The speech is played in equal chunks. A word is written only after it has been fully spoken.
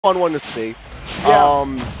fun one to see.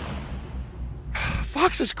 Yeah.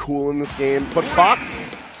 Fox is cool in this game, but Fox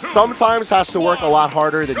sometimes has to work a lot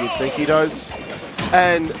harder than you'd think he does.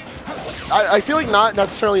 And I feel like not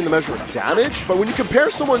necessarily in the measure of damage, but when you compare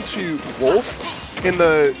someone to Wolf in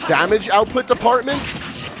the damage output department,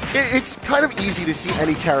 it's kind of easy to see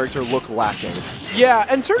any character look lacking. Yeah,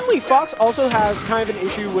 and certainly Fox also has kind of an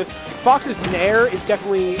issue with Fox's Nair is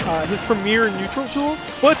definitely his premier neutral tool,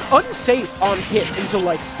 but it's unsafe on hit until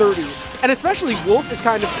like 30. And especially Wolf is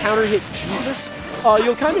kind of counter-hit Jesus.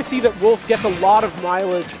 You'll kind of see that Wolf gets a lot of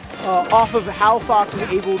mileage off of how Fox is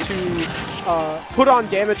able to put on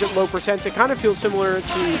damage at low percents. It kind of feels similar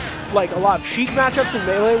to like a lot of Sheik matchups in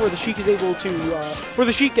Melee where the Sheik is able to, where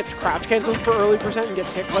the Sheik gets crouch cancelled for early percent and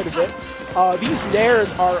gets hit quite a bit. These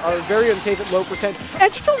Nairs are very unsafe at low percent. And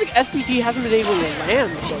it just feels like SPT hasn't been able to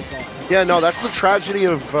land so far. Yeah, no, that's the tragedy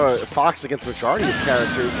of Fox against majority of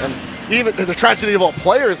characters, and even the tragedy of all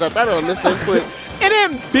players that are misinput.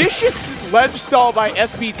 An ambitious ledge stall by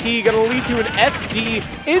SPT going to lead to an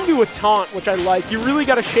SD into a taunt, which I like. You really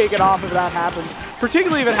got to shake it off if that happens,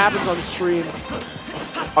 particularly if it happens on stream.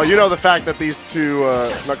 Oh, you know the fact that these two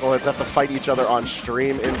knuckleheads have to fight each other on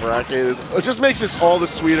stream in bracket, it just makes this all the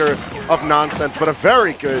sweeter of nonsense, but a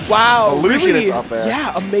very good illusion really, is up air.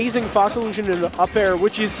 Yeah, amazing Fox illusion in the up air,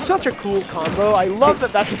 which is such a cool combo. I love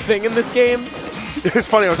that that's a thing in this game. It's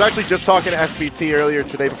funny, I was actually just talking to SPT earlier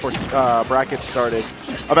today before bracket started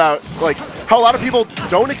about like how a lot of people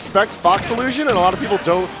don't expect Fox illusion and a lot of people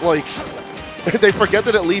don't like, they forget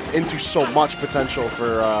that it leads into so much potential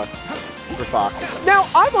for Fox. Now,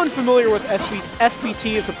 I'm unfamiliar with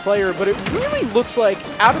SPT as a player, but it really looks like,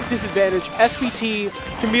 out of disadvantage, SPT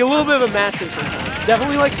can be a little bit of a master sometimes.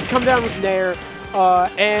 Definitely likes to come down with Nair,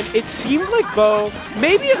 and it seems like Bo,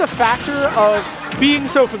 maybe as a factor of being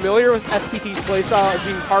so familiar with SPT's playstyle as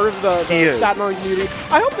being part of the Staten Island community.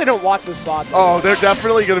 I hope they don't watch this VOD. Oh, they're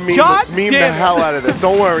definitely going to meme the hell out of this.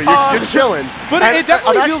 Don't worry, you're chilling. But it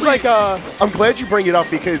definitely feels like I'm glad you bring it up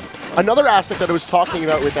because another aspect that I was talking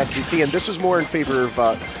about with SPT, and this was more in favor of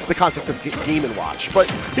the context of Game & Watch,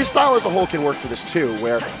 but his style as a whole can work for this too,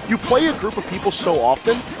 where you play a group of people so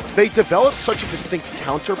often, they develop such a distinct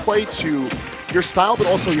counterplay to your style, but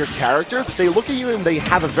also your character. They look at you and they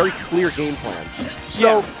have a very clear game plan.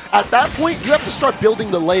 So at that point, you have to start building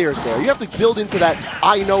the layers there. You have to build into that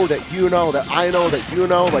I know that you know, that I know that you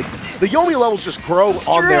know. Like, the Yomi levels just grow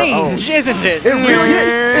on their own. Strange, isn't it? It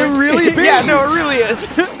really is. Yeah, no, it really is.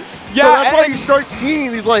 Yeah, so that's why you start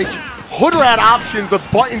seeing these, like, hood rat options of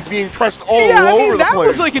buttons being pressed all over the place. That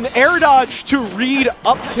was like an air dodge to read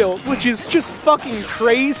up tilt, which is just fucking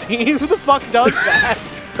crazy. Who the fuck does that?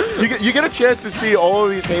 You get a chance to see all of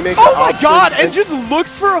these haymaker options. Oh my god, and just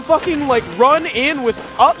looks for a fucking, like, run in with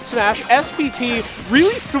up smash. SPT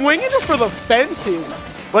really swinging for the fences.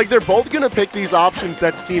 Like, they're both going to pick these options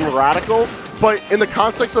that seem radical, but in the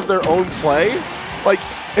context of their own play, like,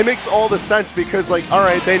 it makes all the sense because, like, all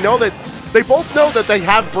right, they both know that they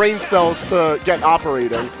have brain cells to get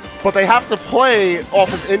operating, but they have to play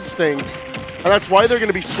off of instincts, and that's why they're going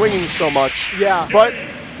to be swinging so much. Yeah. But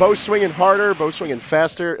Bo swinging harder, Bo swinging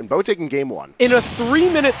faster, and Bo taking game one. In a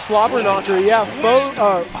 3-minute slobber knocker, yeah,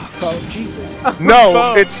 Bo, Jesus. No,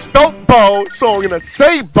 Bo. It's spelt Bo, so I'm going to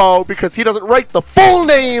say Bo because he doesn't write the full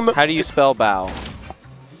name. How do you spell bow?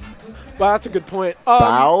 Wow, that's a good point.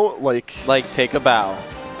 Bow? Like take a bow.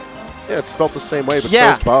 Yeah, it's spelled the same way, but so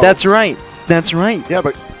is Bo. That's right. That's right. Yeah,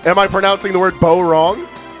 but am I pronouncing the word Bo wrong?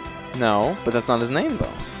 No, but that's not his name,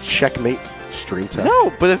 though. Checkmate, stream tech.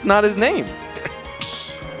 No, but it's not his name.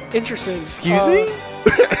 Interesting. Excuse me?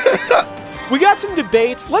 We got some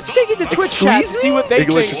debates. Let's take it to Twitch chat to see what they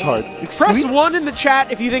English think. is hard. Press 1 in the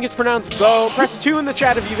chat if you think it's pronounced Bo. Press 2 in the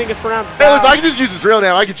chat if you think it's pronounced Bo. Hey, listen, I can just use his real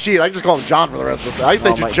name. I can cheat. I can just call him John for the rest of the I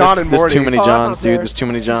can say John and Morty. There's too many Johns, dude. There's too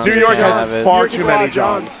many Johns. New York has far too many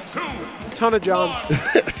Johns. Ton of Johns.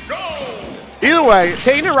 Either way.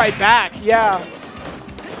 Taking it right back, yeah.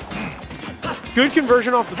 Good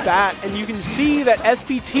conversion off the bat, and you can see that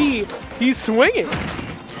SPT, he's swinging.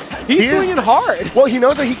 He's swinging hard. Well, he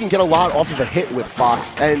knows that he can get a lot off of a hit with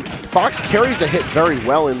Fox, and Fox carries a hit very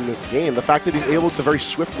well in this game. The fact that he's able to very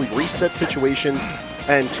swiftly reset situations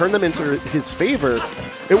and turn them into his favor,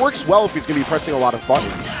 it works well if he's going to be pressing a lot of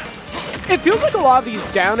buttons. It feels like a lot of these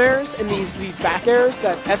down airs and these back airs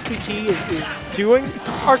that SPT is doing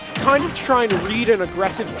are kind of trying to read an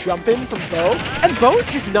aggressive jump in from Bo, and Bo is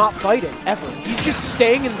just not fighting, ever. He's just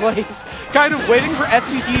staying in place, kind of waiting for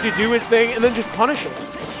SPT to do his thing and then just punishing him.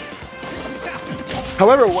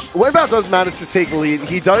 However, Webbout does manage to take the lead.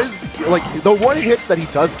 He does, like, the one hits that he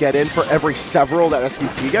does get in for every several that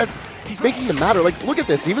SPT gets, he's making them matter. Like, look at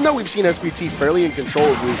this. Even though we've seen SPT fairly in control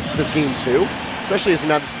of this game too, especially as he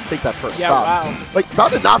manages to take that first stop. Wow. Like, Bout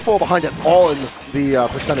did not fall behind at all in the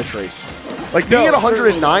percentage race. Like, being at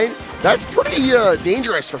 109, that's pretty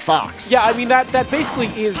dangerous for Fox. Yeah, I mean, that basically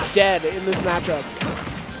is dead in this matchup.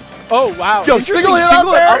 Oh, wow. Yo, single hit up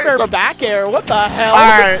air. It's a back air. What the hell? All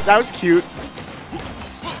right, that was cute.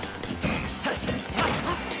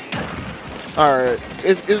 All right,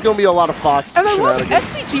 it's going to be a lot of Fox and I love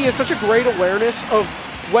shenanigans. SPT has such a great awareness of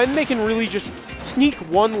when they can really just sneak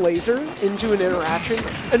one laser into an interaction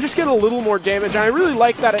and just get a little more damage. And I really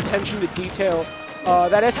like that attention to detail.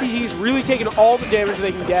 That SPT is really taking all the damage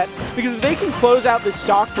they can get, because if they can close out this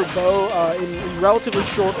stock for Bo in relatively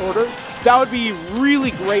short order, that would be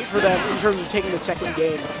really great for them in terms of taking the second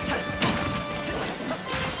game.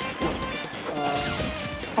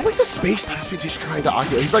 I like the space that SPT's trying to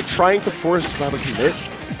occupy. He's like trying to force Bout to commit,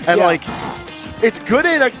 and like it's good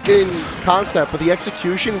in concept, but the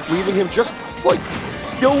execution is leaving him just like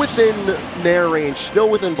still within nair range, still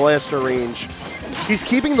within blaster range. He's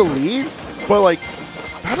keeping the lead, but like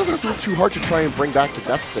Bout doesn't have to work too hard to try and bring back the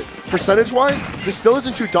deficit. Percentage-wise, this still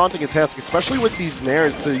isn't too daunting a task, especially with these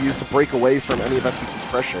nairs to use to break away from any of SPT's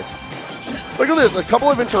pressure. Look at this, a couple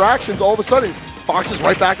of interactions, all of a sudden, Fox is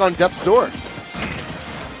right back on death's door.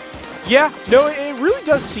 Yeah, no, it really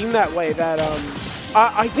does seem that way. That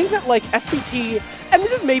I think that like SPT, and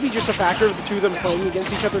this is maybe just a factor of the two of them playing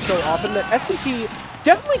against each other so often, that SPT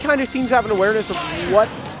definitely kind of seems to have an awareness of what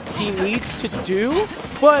he needs to do,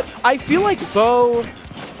 but I feel like Bo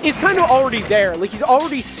is kind of already there. Like, he's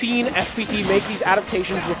already seen SPT make these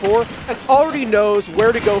adaptations before and already knows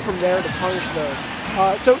where to go from there to punish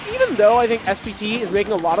those. So even though I think SPT is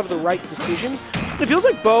making a lot of the right decisions, it feels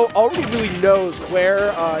like Bo already really knows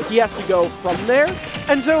where he has to go from there.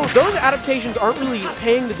 And so those adaptations aren't really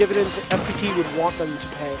paying the dividends that SPT would want them to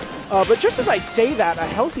pay. But just as I say that, a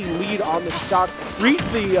healthy lead on the stock reads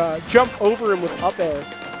the jump over him with up air.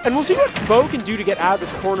 And we'll see what Bo can do to get out of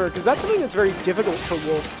this corner, because that's something that's very difficult for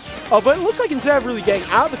Wolf. But it looks like instead of really getting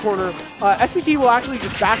out of the corner, SPT will actually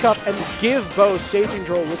just back up and give Bo stage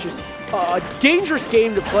control, which is a dangerous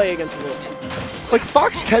game to play against Wolf. Like,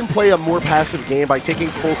 Fox can play a more passive game by taking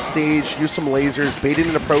full stage, use some lasers, baiting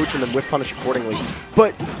an approach, and then whiff punish accordingly.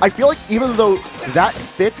 But I feel like even though that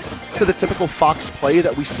fits to the typical Fox play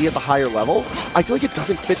that we see at the higher level, I feel like it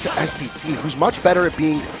doesn't fit to SPT, who's much better at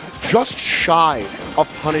being just shy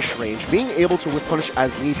of punish range, being able to whiff punish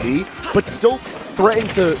as need be, but still threaten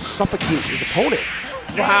to suffocate his opponents.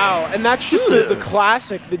 Wow, and that's just the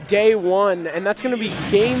classic, the day one, and that's going to be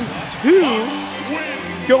game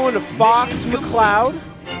 2, going to Fox McCloud.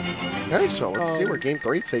 Okay, so let's see where game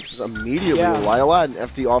 3 takes us immediately. Lilat and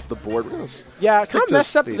FD off the board. Yeah, it's kind of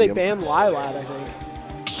messed up that they banned Lilat, I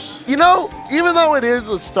think. You know, even though it is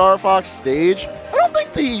a Star Fox stage, I don't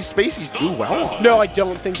think the Spaceys do well on it. No, I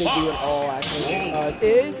don't think they do at all, actually.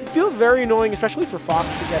 It feels very annoying, especially for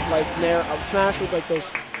Fox to get, like, nair up smash with, like,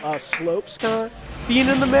 those slopes kind of being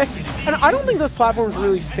in the mix. And I don't think those platforms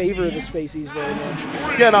really favor the Spaceys very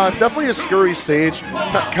much. Yeah, no, it's definitely a scurry stage.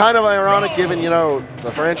 Kind of ironic given, you know,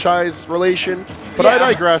 the franchise relation. But I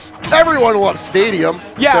digress. Everyone loves Stadium.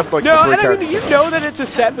 Yeah, except, like, no, the and I mean, you know that it's a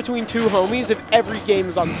set between two homies if every game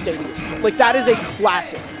is on Stadium. Like, that is a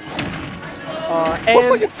classic. Plus,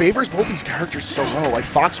 like, it favors both these characters so well. Like,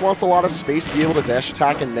 Fox wants a lot of space to be able to dash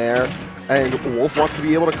attack in there, and Wolf wants to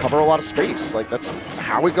be able to cover a lot of space. Like, that's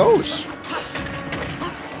how it goes.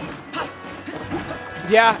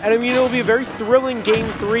 Yeah, and I mean, it'll be a very thrilling game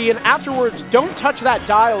 3, and afterwards, don't touch that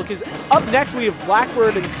dial, because up next we have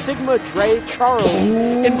Blackbird and Sigma, Dre, Charles.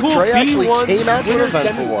 In pool Dre actually B1's came out to an winner's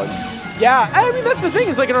event for semis. once. Yeah, I mean, that's the thing,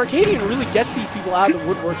 is like an Arcadian really gets these people out of the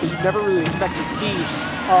woodwork that you never really expect to see.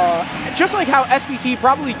 Just like how SPT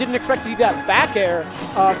probably didn't expect to see that back air,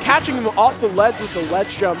 catching him off the ledge with the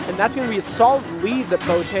ledge jump, and that's going to be a solid lead that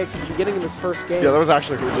Bo takes at the beginning of this first game. Yeah, that was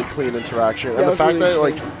actually a really clean interaction. And the fact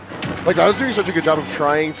really that, like I was doing such a good job of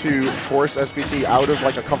trying to force SPT out of,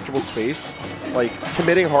 like, a comfortable space, like,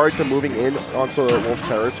 committing hard to moving in onto the Wolf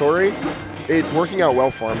territory, it's working out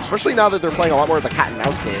well for him, especially now that they're playing a lot more of the cat and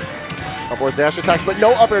mouse game. Upward dash attacks, but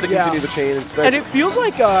no up air to continue the chain instead. And it feels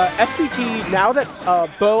like SPT, now that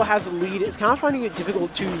Bo has a lead, is kind of finding it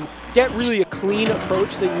difficult to get really a clean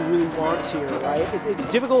approach that he really wants here, right? It's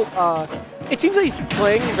difficult. It seems like he's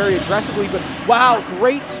playing very aggressively, but wow,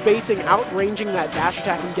 great spacing, outranging that dash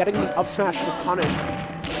attack and getting the up smash to punish.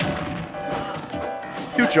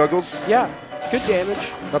 Cute juggles. Yeah. Good damage.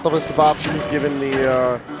 Not the list of options given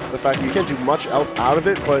the fact that you can't do much else out of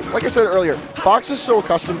it, but like I said earlier, Fox is so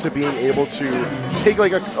accustomed to being able to take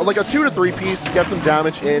like a 2 to 3 piece, get some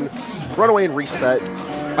damage in, run away and reset.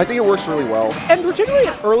 I think it works really well. And particularly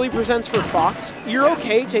at early percents for Fox, you're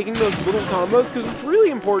okay taking those little combos because what's really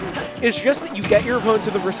important is just that you get your opponent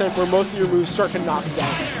to the percent where most of your moves start to knock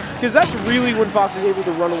down. Because that's really when Fox is able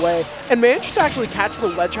to run away. And Mensch just actually catch the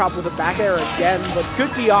ledge hop with a back air again, but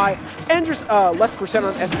good DI. And just less percent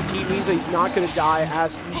on SPT means that he's not going to die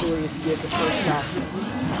as easily as he did the first shot.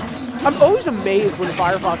 I'm always amazed when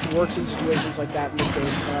Firefox works in situations like that in this game.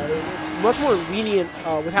 It's much more lenient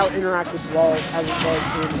with how it interacts with walls as it was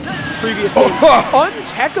in previous games.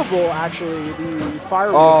 Untechable, actually, the fire.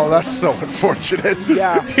 Oh, that's so unfortunate.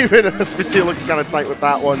 Yeah. Even SPT looking kind of tight with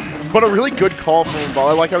that one. But a really good call from him.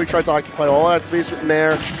 I like how he tried to occupy all that space with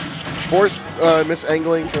Nair. Force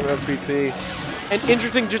misangling from SPT. And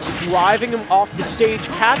interesting, just driving him off the stage.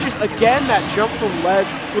 Catches again that jump from ledge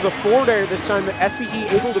with a forward air this time, but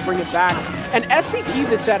SPT able to bring it back. And SPT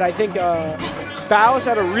this set, I think Bao has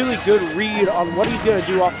had a really good read on what he's going to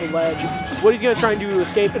do off the ledge, what he's going to try and do to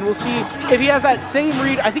escape, and we'll see if he has that same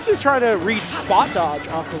read. I think he was trying to read spot dodge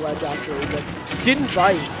off the ledge, actually, but didn't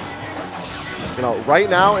bite. You know, right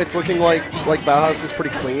now it's looking like Bauhaus is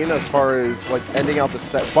pretty clean as far as like ending out the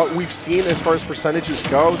set. But we've seen as far as percentages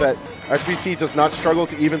go that SPT does not struggle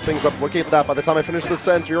to even things up. Look at that. By the time I finish the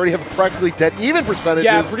sets, we already have practically dead even percentages.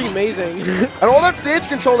 Yeah, pretty amazing. And all that stage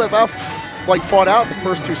control that Bao fought out the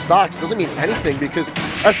first 2 stocks doesn't mean anything because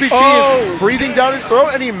SPT is breathing down his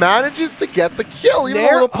throat and he manages to get the kill. Even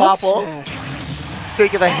a little pop-off.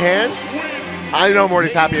 Shake of the hands. I know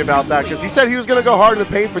Morty's happy about that because he said he was going to go hard in the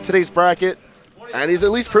paint for today's bracket. And he's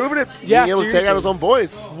at least proven it, being able to take out his own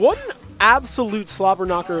boys. One absolute slobber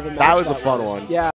knocker of a match. That was a fun one. Yeah.